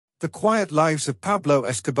The quiet lives of Pablo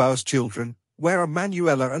Escobar's children. Where are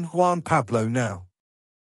Manuela and Juan Pablo now?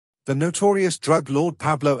 The notorious drug lord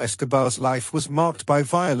Pablo Escobar's life was marked by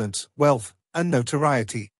violence, wealth, and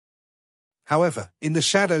notoriety. However, in the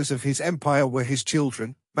shadows of his empire were his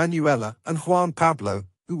children, Manuela and Juan Pablo,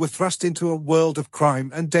 who were thrust into a world of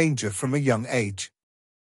crime and danger from a young age.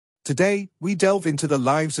 Today, we delve into the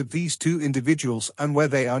lives of these two individuals and where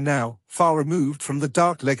they are now, far removed from the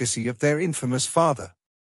dark legacy of their infamous father.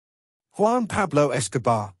 Juan Pablo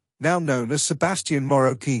Escobar, now known as Sebastian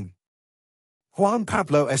Marroquin. Juan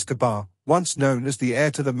Pablo Escobar, once known as the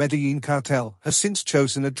heir to the Medellin cartel, has since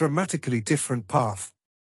chosen a dramatically different path.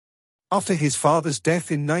 After his father's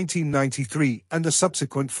death in 1993 and the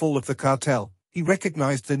subsequent fall of the cartel, he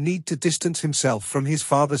recognized the need to distance himself from his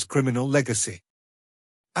father's criminal legacy.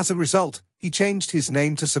 As a result, he changed his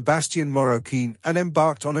name to Sebastian Marroquin and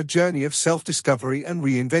embarked on a journey of self-discovery and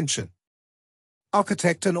reinvention.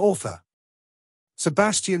 Architect and author.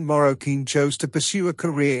 Sebastian Marroquin chose to pursue a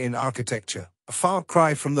career in architecture, a far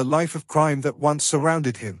cry from the life of crime that once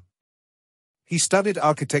surrounded him. He studied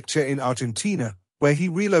architecture in Argentina, where he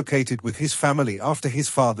relocated with his family after his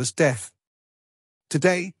father's death.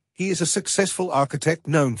 Today, he is a successful architect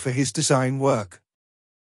known for his design work.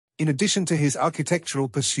 In addition to his architectural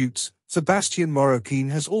pursuits, Sebastian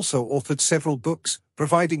Marroquin has also authored several books,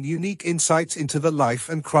 providing unique insights into the life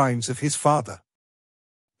and crimes of his father.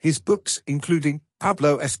 His books, including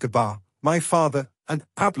Pablo Escobar, My Father, and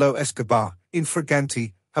Pablo Escobar,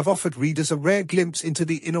 Infraganti, have offered readers a rare glimpse into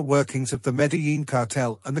the inner workings of the Medellin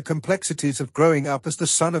cartel and the complexities of growing up as the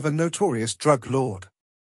son of a notorious drug lord.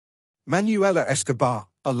 Manuela Escobar,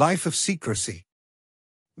 A Life of Secrecy.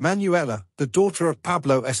 Manuela, the daughter of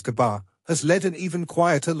Pablo Escobar, has led an even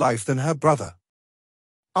quieter life than her brother.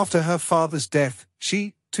 After her father's death,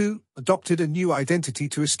 she, too, adopted a new identity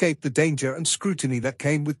to escape the danger and scrutiny that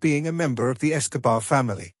came with being a member of the Escobar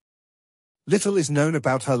family. Little is known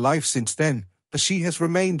about her life since then, as she has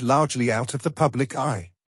remained largely out of the public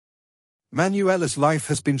eye. Manuela's life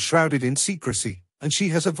has been shrouded in secrecy, and she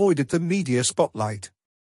has avoided the media spotlight.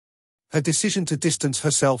 Her decision to distance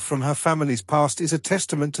herself from her family's past is a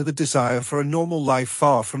testament to the desire for a normal life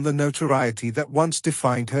far from the notoriety that once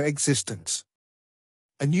defined her existence.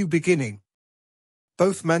 A new beginning.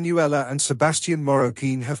 Both Manuela and Sebastian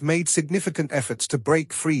Marroquin have made significant efforts to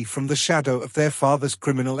break free from the shadow of their father's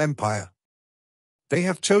criminal empire. They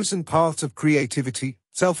have chosen paths of creativity,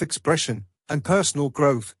 self-expression, and personal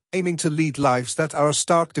growth, aiming to lead lives that are a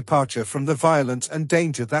stark departure from the violence and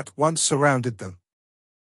danger that once surrounded them.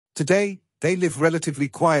 Today, they live relatively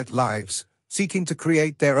quiet lives, seeking to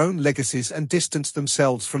create their own legacies and distance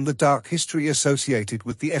themselves from the dark history associated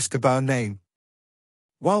with the Escobar name.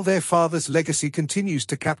 While their father's legacy continues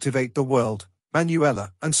to captivate the world,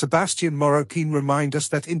 Manuela and Sebastian Marroquin remind us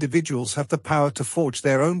that individuals have the power to forge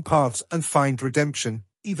their own paths and find redemption,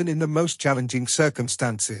 even in the most challenging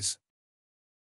circumstances.